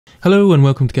Hello and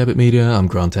welcome to Gabbett Media. I'm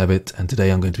Grant Abbott, and today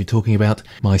I'm going to be talking about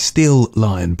my Steel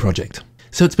Lion project.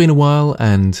 So it's been a while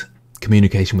and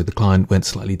communication with the client went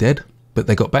slightly dead, but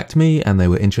they got back to me and they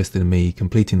were interested in me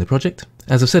completing the project.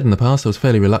 As I've said in the past, I was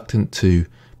fairly reluctant to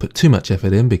put too much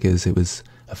effort in because it was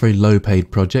a very low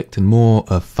paid project and more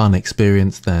a fun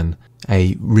experience than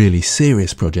a really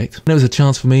serious project. And it was a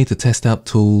chance for me to test out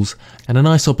tools and a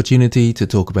nice opportunity to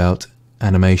talk about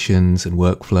animations and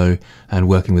workflow and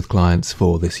working with clients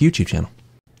for this YouTube channel.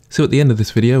 So at the end of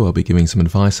this video, I'll be giving some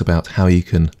advice about how you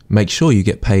can make sure you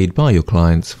get paid by your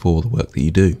clients for the work that you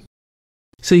do.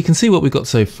 So you can see what we've got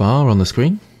so far on the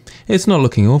screen. It's not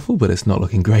looking awful, but it's not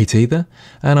looking great either.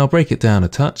 And I'll break it down a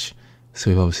touch. So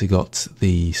we've obviously got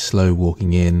the slow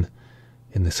walking in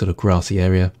this sort of grassy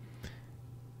area.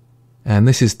 And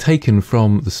this is taken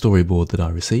from the storyboard that I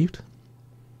received.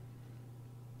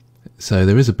 So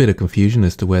there is a bit of confusion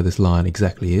as to where this lion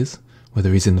exactly is,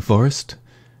 whether he's in the forest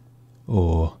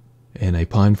or in a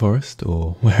pine forest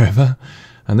or wherever.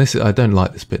 And this, I don't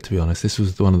like this bit, to be honest. This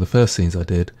was one of the first scenes I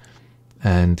did,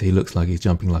 and he looks like he's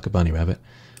jumping like a bunny rabbit.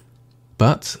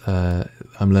 But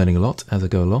I'm learning a lot as I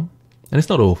go along, and it's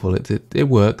not awful. It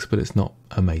works, but it's not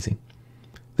amazing.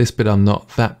 This bit I'm not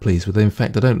that pleased with. In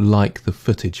fact, I don't like the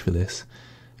footage for this.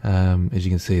 As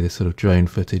you can see, this sort of drone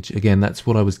footage. Again, that's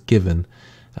what I was given.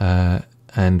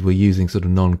 And we're using sort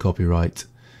of non-copyright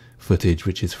footage,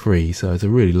 which is free, so it's a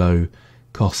really low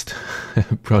cost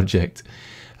project.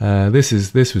 This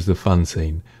was the fun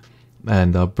scene,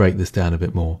 and I'll break this down a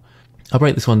bit more. I'll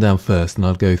break this one down first, and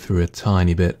I'll go through a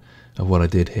tiny bit of what I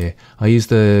did here. I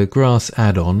used a grass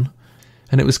add-on,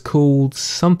 and it was called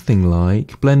something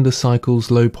like Blender Cycles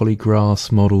Low Poly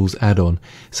Grass Models Add-on.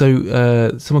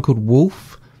 So someone called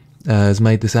Wolf has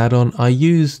made this add-on. I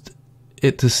used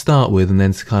it to start with and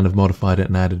then kind of modified it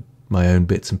and added my own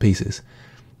bits and pieces.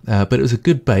 But it was a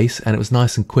good base and it was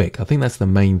nice and quick. I think that's the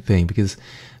main thing, because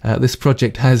this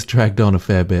project has dragged on a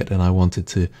fair bit and I wanted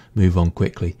to move on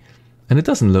quickly. And it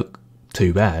doesn't look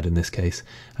too bad in this case.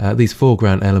 These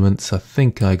foreground elements, I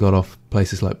think I got off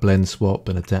places like Blend Swap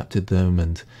and adapted them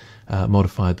and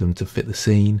modified them to fit the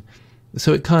scene.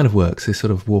 So it kind of works, this sort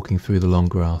of walking through the long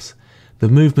grass. The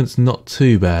movement's not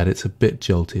too bad, it's a bit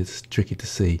jolty, it's tricky to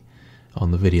see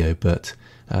on the video, but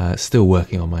still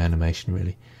working on my animation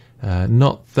really.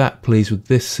 Not that pleased with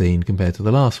this scene compared to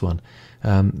the last one.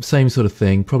 Same sort of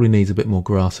thing, probably needs a bit more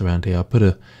grass around here. I put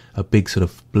a big sort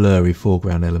of blurry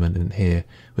foreground element in here,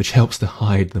 which helps to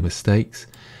hide the mistakes.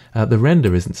 The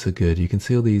render isn't so good. You can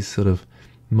see all these sort of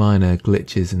minor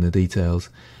glitches in the details,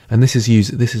 and this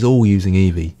is all using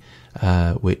Eevee,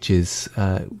 which is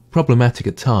problematic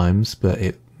at times, but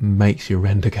it makes your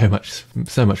render go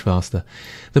so much faster.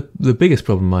 The biggest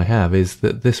problem I have is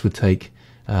that this would take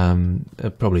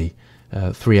probably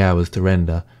 3 hours to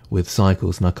render with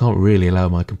cycles, and I can't really allow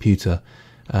my computer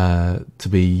to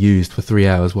be used for 3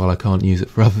 hours while I can't use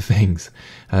it for other things.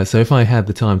 So if I had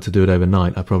the time to do it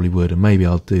overnight, I probably would, and maybe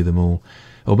I'll do them all,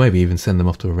 or maybe even send them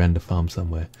off to a render farm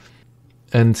somewhere.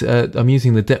 And I'm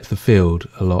using the depth of field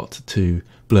a lot to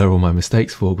blur all my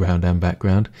mistakes, foreground and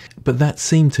background. But that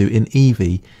seemed to, in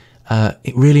Eevee,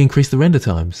 it really increased the render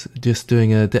times, just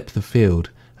doing a depth of field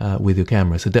with your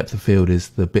camera. So depth of field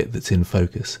is the bit that's in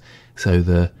focus.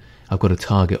 So I've got a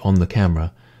target on the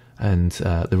camera, and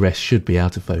the rest should be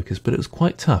out of focus. But it was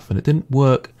quite tough, and it didn't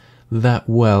work that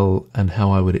well and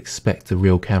how I would expect a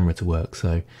real camera to work.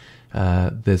 So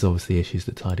there's obviously issues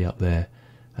to tidy up there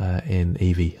in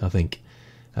Eevee, I think.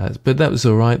 But that was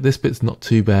alright. This bit's not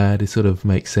too bad. It sort of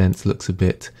makes sense, looks a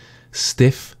bit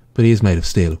stiff, but he is made of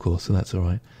steel, of course, so that's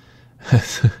alright.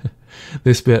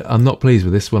 This bit, I'm not pleased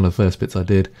with. This is one of the first bits I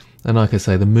did, and like I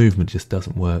say, the movement just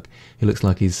doesn't work. It looks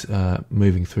like he's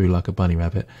moving through like a bunny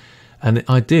rabbit, and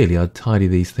ideally I'd tidy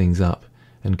these things up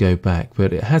and go back,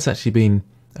 but it has actually been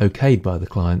okayed by the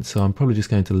client, so I'm probably just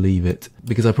going to leave it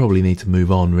because I probably need to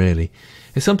move on really.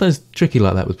 It's sometimes tricky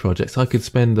like that with projects. I could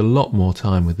spend a lot more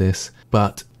time with this,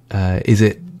 but is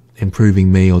it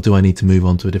improving me, or do I need to move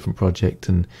on to a different project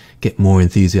and get more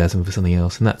enthusiasm for something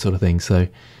else and that sort of thing? So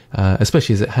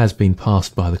especially as it has been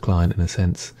passed by the client in a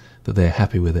sense that they're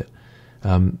happy with it.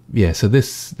 Yeah, so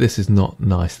this is not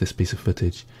nice, this piece of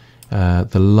footage.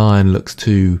 The lion looks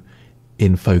too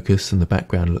in focus and the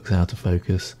background looks out of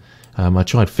focus. I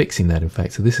tried fixing that, in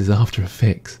fact, so this is after a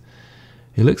fix.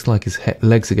 It looks like his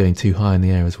legs are going too high in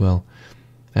the air as well,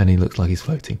 and he looks like he's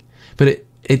floating. But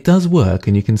it does work,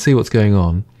 and you can see what's going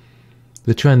on.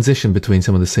 The transition between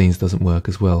some of the scenes doesn't work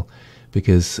as well,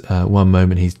 because one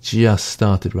moment he's just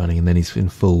started running, and then he's in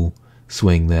full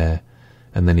swing there,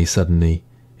 and then he's suddenly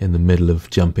in the middle of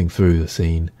jumping through the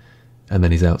scene, and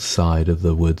then he's outside of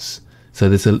the woods So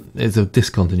there's a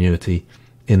discontinuity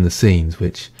in the scenes,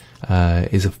 which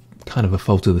is a kind of a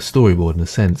fault of the storyboard in a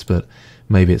sense, but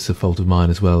maybe it's a fault of mine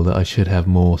as well, that I should have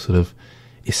more sort of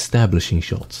establishing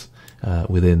shots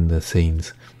within the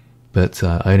scenes. But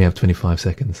I only have 25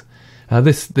 seconds.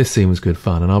 This scene was good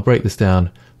fun, and I'll break this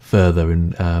down further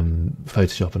in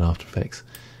Photoshop and After Effects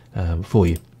for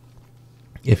you,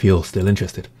 if you're still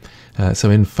interested. So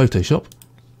in Photoshop,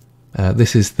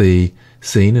 this is the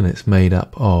scene, and it's made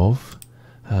up of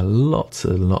lots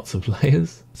and lots of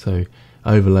layers. So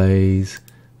overlays,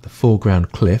 the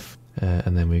foreground cliff,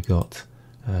 and then we've got,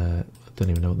 I don't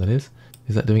even know what that is.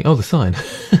 Is that doing, oh, the sign.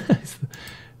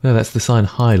 No, that's the sign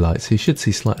highlights. So you should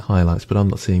see slight highlights, but I'm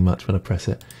not seeing much when I press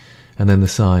it. And then the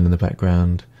sign in the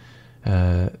background.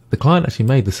 The client actually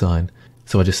made the sign,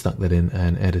 so I just stuck that in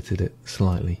and edited it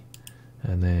slightly.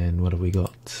 And then what have we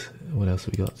got? What else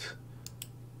have we got?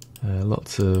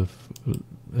 Lots of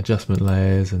adjustment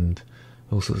layers and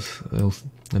all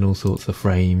sorts of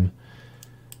frame.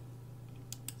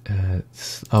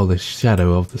 Oh, the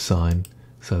shadow of the sign,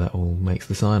 so that all makes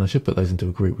the sign. I should put those into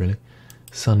a group, really.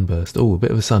 Sunburst. Oh, a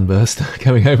bit of a sunburst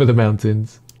coming over the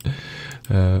mountains.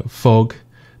 Fog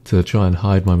to try and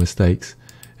hide my mistakes.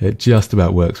 It just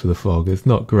about works with the fog. It's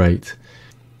not great.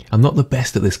 I'm not the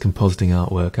best at this compositing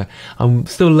artwork. I'm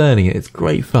still learning it. It's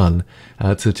great fun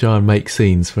to try and make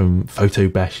scenes from photo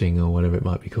bashing or whatever it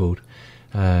might be called.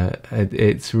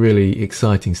 It's really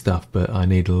exciting stuff, but I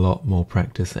need a lot more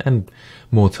practice, and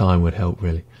more time would help,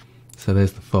 really. So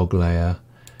there's the fog layer.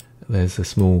 There's a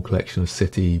small collection of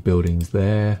city buildings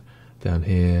there, down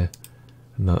here.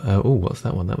 Oh, what's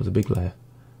that one? That was a big layer.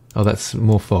 Oh, that's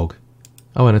more fog.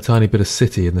 Oh, and a tiny bit of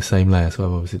city in the same layer, so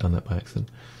I've obviously done that by accident.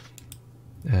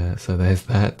 So there's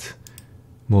that.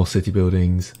 More city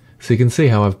buildings. So you can see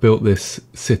how I've built this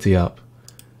city up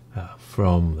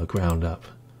from the ground up.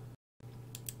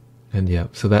 And yeah,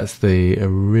 so that's the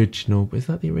original. Is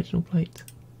that the original plate?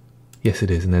 Yes,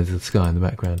 it is, and there's the sky in the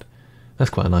background. That's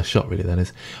quite a nice shot, really, that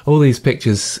is. All these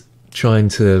pictures, trying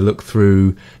to look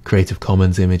through Creative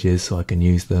Commons images so I can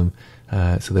use them,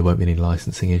 so there won't be any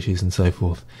licensing issues and so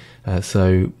forth.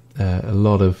 So a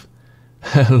lot of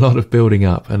building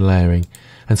up and layering.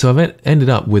 And so I've ended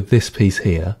up with this piece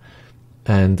here,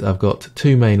 and I've got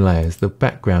two main layers, the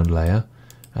background layer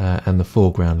and the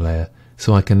foreground layer.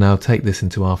 So I can now take this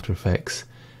into After Effects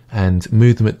and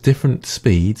move them at different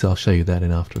speeds. I'll show you that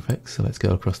in After Effects. So let's go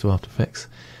across to After Effects.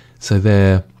 So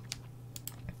there,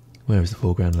 where is the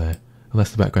foreground layer? Well,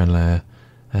 that's the background layer,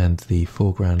 and the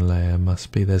foreground layer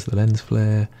must be, there's the lens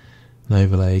flare, an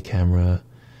overlay, camera.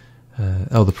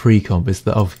 Oh, the pre-comp is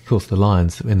of course the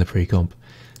lines in the pre-comp.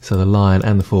 So the line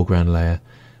and the foreground layer,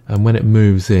 and when it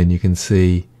moves in, you can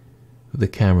see the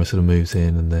camera sort of moves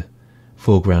in, and the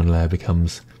foreground layer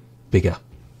becomes bigger,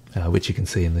 which you can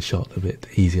see in the shot a bit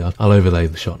easier. I'll overlay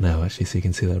the shot now, actually, so you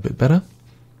can see that a bit better.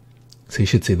 So you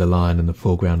should see the line and the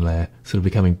foreground layer sort of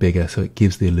becoming bigger, so it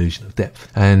gives the illusion of depth.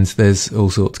 And there's all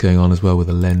sorts going on as well with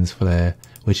the lens flare,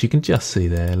 which you can just see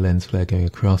there, lens flare going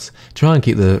across. Try and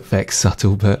keep the effects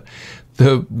subtle, but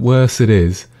the worse it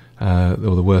is, or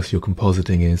the worse your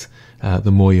compositing is,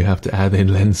 the more you have to add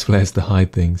in lens flares to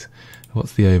hide things.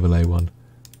 What's the overlay one?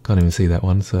 Can't even see that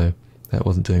one, so that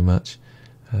wasn't doing much.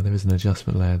 There is an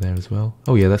adjustment layer there as well.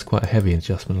 Oh yeah, that's quite a heavy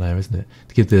adjustment layer, isn't it?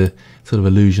 To give the sort of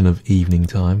illusion of evening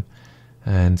time.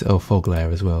 And fog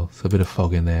layer as well, so a bit of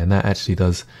fog in there, and that actually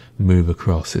does move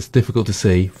across. It's difficult to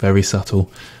see, very subtle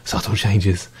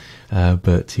changes,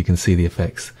 but you can see the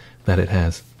effects that it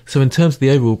has. So in terms of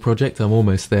the overall project, I'm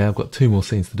almost there. I've got two more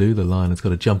scenes to do. The lion has got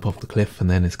to jump off the cliff, and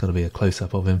then it's got to be a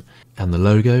close-up of him, and the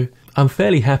logo. I'm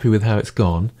fairly happy with how it's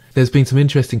gone. There's been some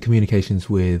interesting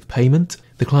communications with payment.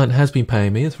 The client has been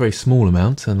paying me. It's a very small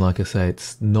amount, and like I say,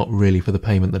 it's not really for the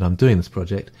payment that I'm doing this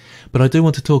project. But I do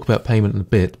want to talk about payment in a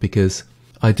bit, because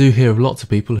I do hear of lots of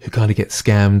people who kind of get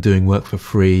scammed doing work for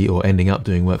free, or ending up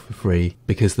doing work for free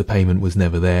because the payment was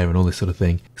never there and all this sort of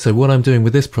thing. So what I'm doing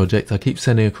with this project, I keep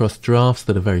sending across drafts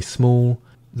that are very small,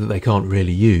 that they can't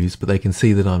really use, but they can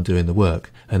see that I'm doing the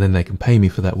work, and then they can pay me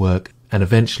for that work. And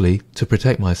eventually, to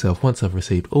protect myself, once I've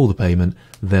received all the payment,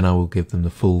 then I will give them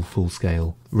the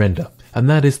full-scale render. And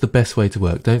that is the best way to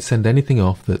work. Don't send anything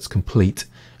off that's complete.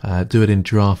 Do it in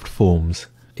draft forms.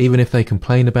 Even if they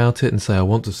complain about it and say, I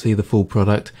want to see the full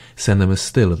product, send them a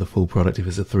still of the full product if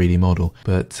it's a 3D model.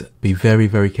 But be very,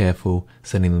 very careful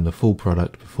sending them the full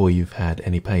product before you've had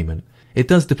any payment. It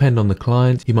does depend on the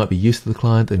client. You might be used to the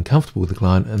client and comfortable with the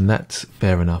client, and that's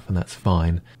fair enough and that's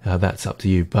fine. That's up to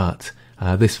you. But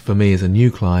this, for me, is a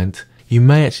new client. You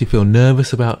may actually feel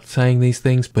nervous about saying these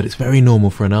things, but it's very normal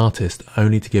for an artist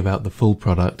only to give out the full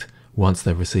product once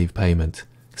they've received payment.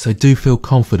 So do feel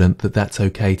confident that that's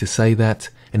okay to say that,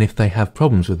 and if they have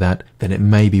problems with that, then it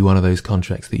may be one of those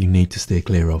contracts that you need to steer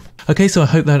clear of. Okay, so I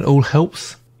hope that all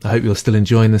helps. I hope you're still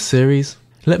enjoying this series.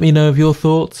 Let me know of your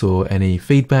thoughts or any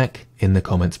feedback in the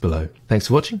comments below. Thanks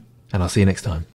for watching, and I'll see you next time.